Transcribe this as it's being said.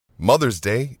Mother's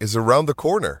Day is around the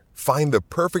corner. Find the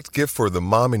perfect gift for the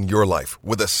mom in your life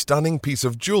with a stunning piece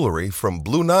of jewelry from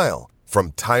Blue Nile.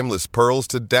 From timeless pearls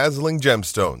to dazzling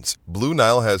gemstones, Blue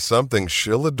Nile has something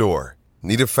she'll adore.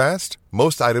 Need it fast?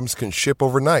 Most items can ship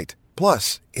overnight.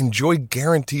 Plus, enjoy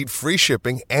guaranteed free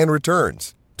shipping and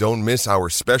returns. Don't miss our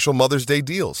special Mother's Day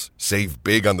deals. Save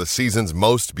big on the season's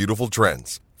most beautiful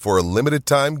trends. For a limited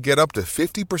time, get up to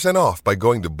 50% off by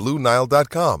going to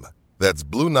BlueNile.com. That's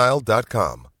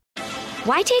BlueNile.com.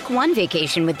 Why take one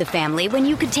vacation with the family when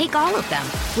you could take all of them?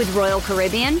 With Royal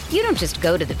Caribbean, you don't just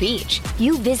go to the beach.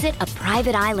 You visit a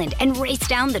private island and race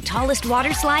down the tallest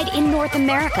water slide in North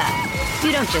America.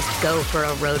 You don't just go for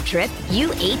a road trip. You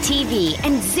ATV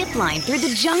and zip line through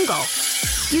the jungle.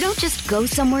 You don't just go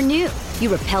somewhere new.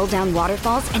 You rappel down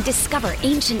waterfalls and discover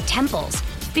ancient temples.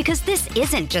 Because this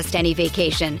isn't just any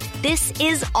vacation. This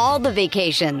is all the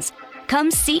vacations. Come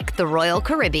seek the Royal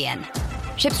Caribbean.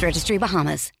 Ships Registry,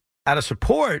 Bahamas. Out of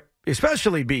support,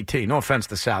 especially BT, no offense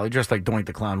to Sally, just like Doink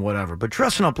the Clown, whatever, but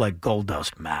dressing up like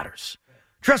Goldust matters.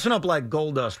 Dressing up like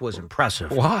Goldust was impressive.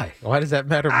 Why? Why does that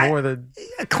matter more than...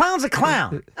 A clown's a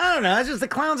clown. I don't know. It's just a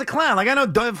clown's a clown. Like, I know,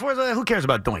 who cares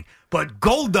about Doink? But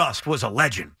Goldust was a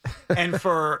legend. And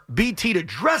for BT to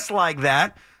dress like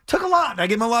that took a lot. I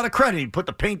give him a lot of credit. He put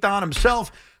the paint on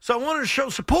himself. So I wanted to show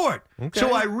support. Okay.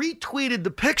 So I retweeted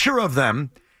the picture of them,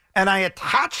 and I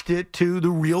attached it to the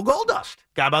real Goldust,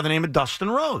 guy by the name of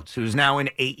Dustin Rhodes, who's now in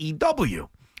AEW,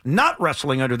 not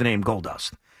wrestling under the name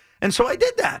Goldust. And so I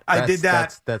did that.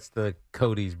 That's the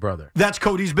Cody's brother. That's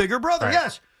Cody's bigger brother, right.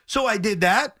 Yes. So I did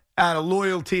that out of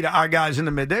loyalty to our guys in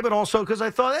the midday, but also because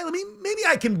I thought, hey, maybe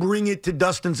I can bring it to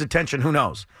Dustin's attention. Who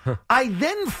knows? I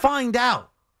then find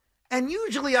out, and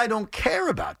usually I don't care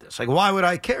about this. Like, why would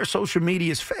I care? Social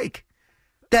media is fake.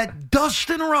 That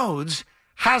Dustin Rhodes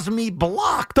has me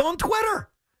blocked on Twitter.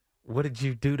 What did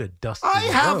you do to Dustin I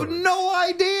have Rhodes? no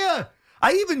idea.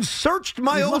 I even searched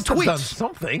my old tweets. Done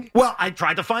something. Well, I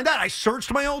tried to find out. I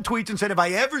searched my old tweets and said, have I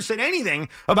ever said anything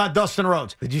about Dustin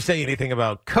Rhodes? Did you say anything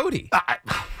about Cody?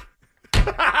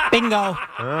 Bingo.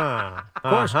 Of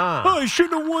course. Oh, I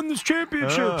shouldn't have won this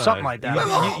championship. Something like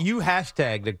that. You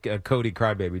hashtagged Cody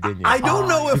Crybaby, didn't you? I don't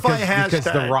know if I hashtagged. Because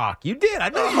The Rock. You did. I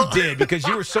know you did because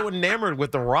you were so enamored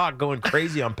with The Rock going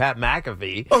crazy on Pat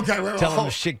McAfee. Okay. Well,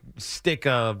 telling him to stick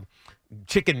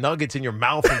chicken nuggets in your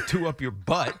mouth and two up your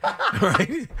butt.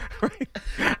 Right?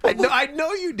 I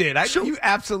know you did. You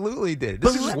absolutely did.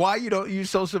 This is why you don't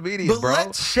use social media, bro.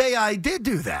 Let's say I did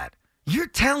do that. You're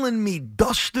telling me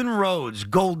Dustin Rhodes,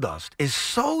 Goldust, is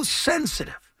so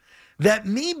sensitive that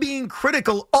me being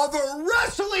critical of a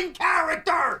wrestling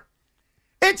character,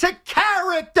 it's a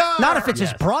character. Not if it's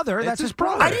his brother. That's his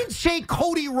brother. I didn't say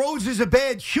Cody Rhodes is a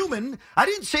bad human. I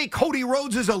didn't say Cody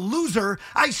Rhodes is a loser.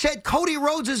 I said Cody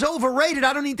Rhodes is overrated.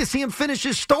 I don't need to see him finish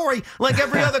his story like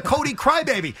every other Cody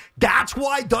crybaby. That's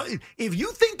why, if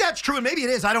you think that's true, and maybe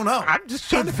it is, I don't know. I'm just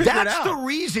trying to figure it out. That's the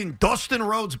reason Dustin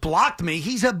Rhodes blocked me.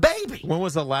 He's a baby. When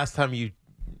was the last time you,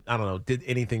 I don't know, did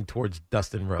anything towards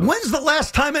Dustin Rhodes? When's the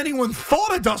last time anyone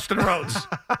thought of Dustin Rhodes?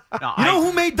 You know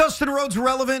who made Dustin Rhodes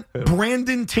relevant? Who?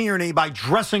 Brandon Tierney by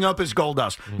dressing up as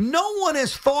Goldust. No one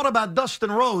has thought about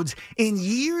Dustin Rhodes in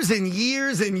years and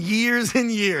years and years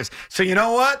and years. So you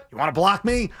know what? You want to block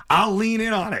me? I'll lean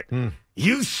in on it.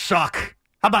 You suck.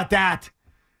 How about that?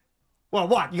 Well,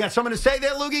 what? You got something to say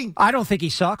there, Loogie? I don't think he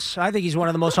sucks. I think he's one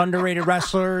of the most underrated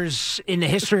wrestlers in the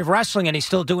history of wrestling, and he's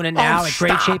still doing it now in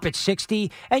great shape at 60.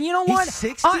 And you know what? He's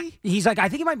 60? He's like, I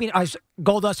think he might be,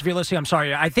 Goldust, if you're listening, I'm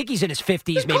sorry. I think he's in his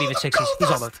 50s, maybe even 60s. He's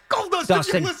Goldust, Dustin.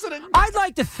 if you're listening. I'd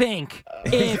like to think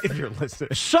if you're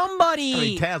listening.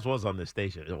 Somebody Taz was on this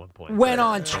station at one point. Went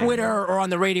on Twitter or on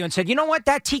the radio and said, you know what?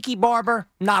 That Tiki Barber,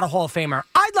 not a Hall of Famer.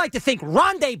 I'd like to think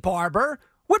Rondé Barber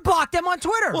would block them on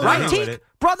Twitter, right, Tiki?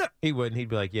 Brother. He wouldn't. He'd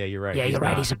be like, yeah, you're right. Yeah, you're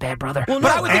right. He's a bad brother. Well,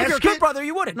 but I would think if you're a good brother,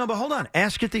 you wouldn't. No, but hold on.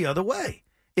 Ask it the other way.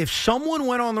 If someone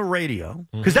went on the radio,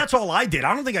 because that's all I did.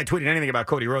 I don't think I tweeted anything about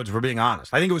Cody Rhodes, if we're being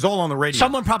honest. I think it was all on the radio.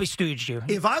 Someone probably stooged you.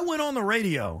 If I went on the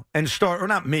radio and or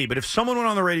not me, but if someone went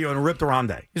on the radio and ripped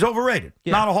Rondé, he's overrated,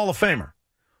 not a Hall of Famer.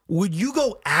 Would you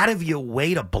go out of your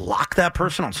way to block that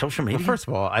person on social media? Well, first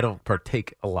of all, I don't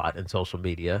partake a lot in social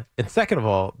media. And second of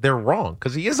all, they're wrong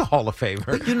because he is a Hall of Famer.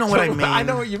 But you know what I mean. I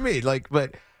know what you mean.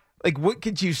 But what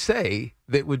could you say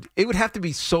that it would have to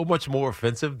be so much more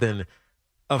offensive than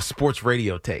a sports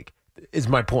radio take, is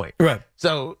my point. Right.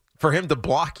 So for him to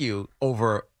block you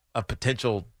over a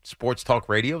potential sports talk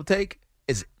radio take,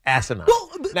 is asinine. Well,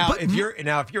 now if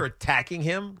you're attacking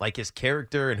him, like his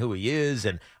character and who he is,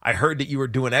 and I heard that you were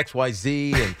doing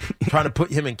XYZ and trying to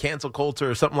put him in cancel culture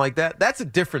or something like that, that's a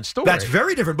different story. That's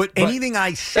very different. But anything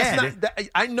I said,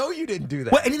 I know you didn't do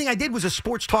that. Well, anything I did was a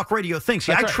sports talk radio thing.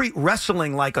 See, I treat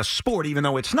wrestling like a sport, even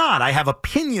though it's not. I have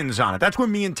opinions on it. That's where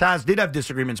me and Taz did have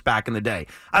disagreements back in the day.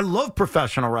 I love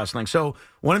professional wrestling. So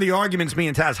one of the arguments me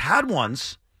and Taz had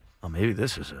once. Oh, maybe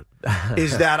this is it.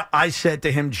 Is that I said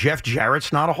to him, Jeff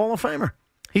Jarrett's not a Hall of Famer.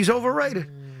 He's overrated.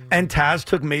 And Taz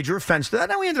took major offense to that.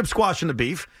 Now we ended up squashing the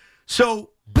beef.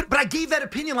 So, but I gave that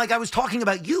opinion like I was talking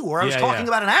about you or I was talking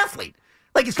about an athlete.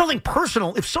 Like, it's nothing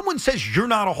personal. If someone says you're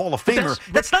not a Hall of Famer,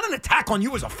 that's not an attack on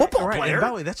you as a football player. And by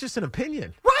the way, that's just an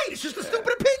opinion. Right. It's just a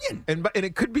stupid opinion. And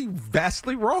it could be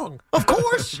vastly wrong. Of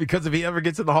course. Because if he ever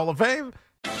gets in the Hall of Fame.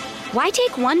 Why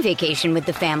take one vacation with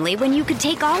the family when you could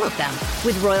take all of them?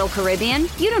 With Royal Caribbean,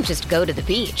 you don't just go to the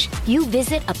beach. You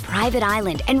visit a private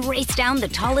island and race down the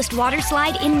tallest water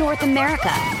slide in North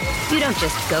America. You don't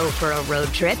just go for a road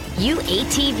trip. You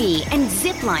ATV and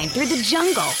zip line through the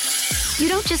jungle. You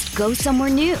don't just go somewhere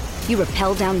new. You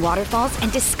rappel down waterfalls and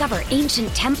discover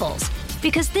ancient temples.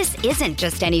 Because this isn't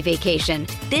just any vacation.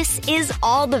 This is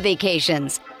all the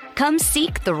vacations. Come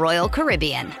seek the Royal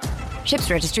Caribbean.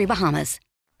 Ships Registry, Bahamas.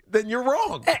 Then you're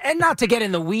wrong. And not to get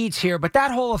in the weeds here, but that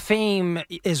Hall of Fame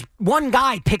is one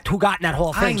guy picked who got in that Hall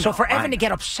of Fame. So for Evan to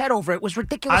get upset over it was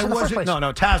ridiculous in the first place. No,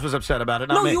 Taz was upset about it.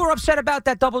 No, you were upset about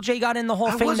that Double J got in the Hall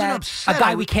of Fame that upset. a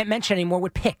guy we can't mention anymore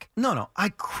would pick. No. I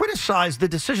criticized the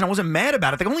decision. I wasn't mad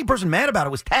about it. The only person mad about it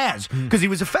was Taz because he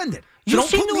was offended. So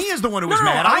don't put me as the one who was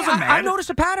mad. I wasn't mad. I noticed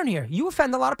a pattern here. You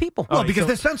offend a lot of people. Well, because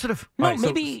they're sensitive. No,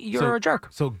 maybe you're a jerk.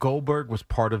 So Goldberg was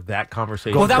part of that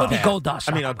conversation. Well, that would be Goldust.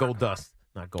 I mean, Goldust,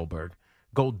 not Goldberg.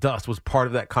 Goldust was part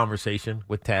of that conversation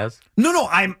with Taz? No,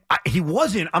 he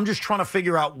wasn't. I'm just trying to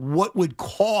figure out what would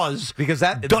cause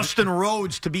Dustin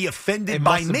Rhodes to be offended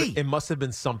by me. It must have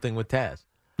been something with Taz.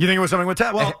 You think it was something with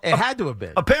Taz? Well, it had to have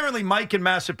been. Apparently, Mike in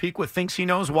Massapequa thinks he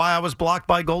knows why I was blocked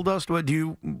by Goldust. What, do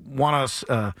you want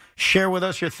to share with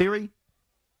us your theory?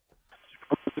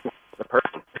 The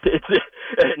person.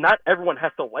 Not everyone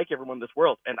has to like everyone in this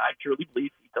world, and I truly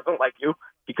believe he doesn't like you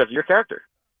because of your character.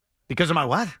 Because of my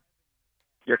what?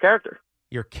 Your character.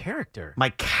 Your character?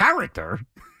 My character?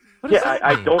 Yeah,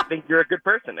 I don't think you're a good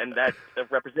person, and that's a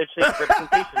representation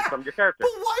from your character. But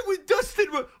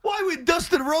why would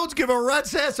Dustin Rhodes give a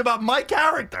rat's ass about my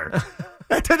character?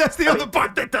 That's the other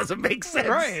part that doesn't make sense.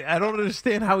 Right. I don't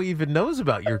understand how he even knows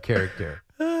about your character.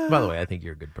 By the way, I think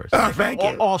you're a good person. Thank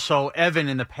you. Also, Evan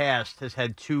in the past has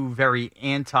had two very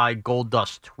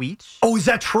anti-Goldust tweets. Oh, is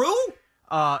that true?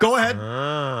 Go ahead.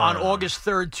 On August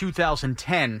 3rd,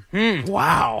 2010.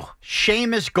 Wow.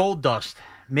 Seamus Goldust.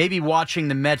 Maybe watching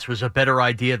the Mets was a better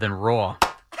idea than Raw.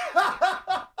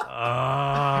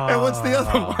 And what's the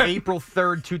other one? April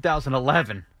 3rd,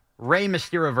 2011. Rey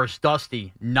Mysterio versus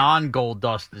Dusty.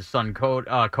 Non-Goldust, his son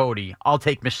Cody. I'll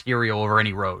take Mysterio over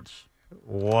any Rhodes.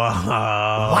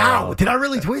 Wow. Did I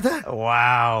really tweet that?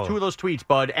 Wow. Two of those tweets,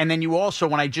 bud. And then you also,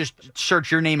 when I just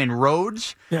search your name in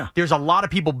Rhodes, yeah, there's a lot of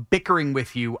people bickering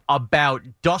with you about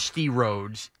Dusty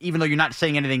Rhodes, even though you're not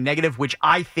saying anything negative, which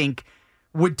I think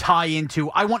would tie into,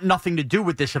 I want nothing to do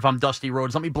with this if I'm Dusty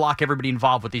Rhodes. Let me block everybody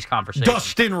involved with these conversations.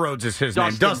 Dustin Rhodes is his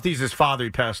name. Dusty's his father. He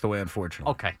passed away,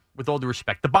 unfortunately. Okay. With all due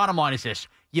respect. The bottom line is this.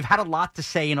 You've had a lot to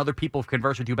say, and other people have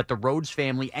conversed with you about the Rhodes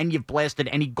family, and you've blasted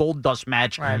any Goldust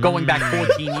match going back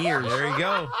 14 years. There you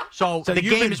go. So the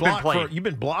game has been played. You've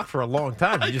been blocked for a long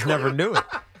time. You just never knew it.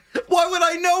 Why would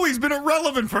I know? He's been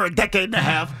irrelevant for a decade and a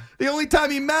half. The only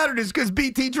time he mattered is because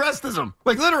BT dressed as him.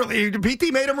 Like, literally,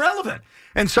 BT made him relevant.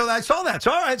 And so I saw that.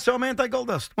 So, all right, so I'm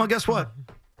anti-Goldust. Well, guess what?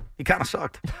 He kind of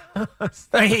sucked.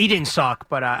 He didn't suck,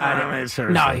 but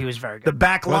no, he was very good. The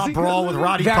backlot brawl with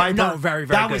Roddy Piper. No, very,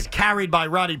 very that good. was carried by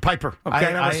Roddy Piper.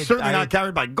 Okay, that was certainly not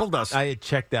carried by Goldust. I had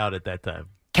checked out at that time.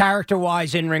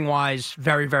 Character-wise, in-ring-wise,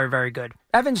 very, very, very good.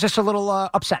 Evan's just a little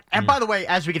upset. And by the way,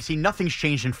 as we can see, nothing's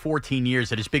changed in 14 years.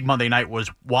 That his big Monday night was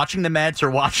watching the Mets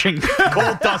or watching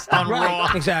Goldust on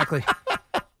Raw. Exactly.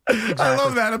 I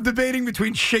love that. I'm debating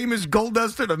between Seamus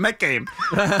Goldust and a Met game.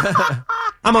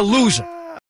 I'm a loser.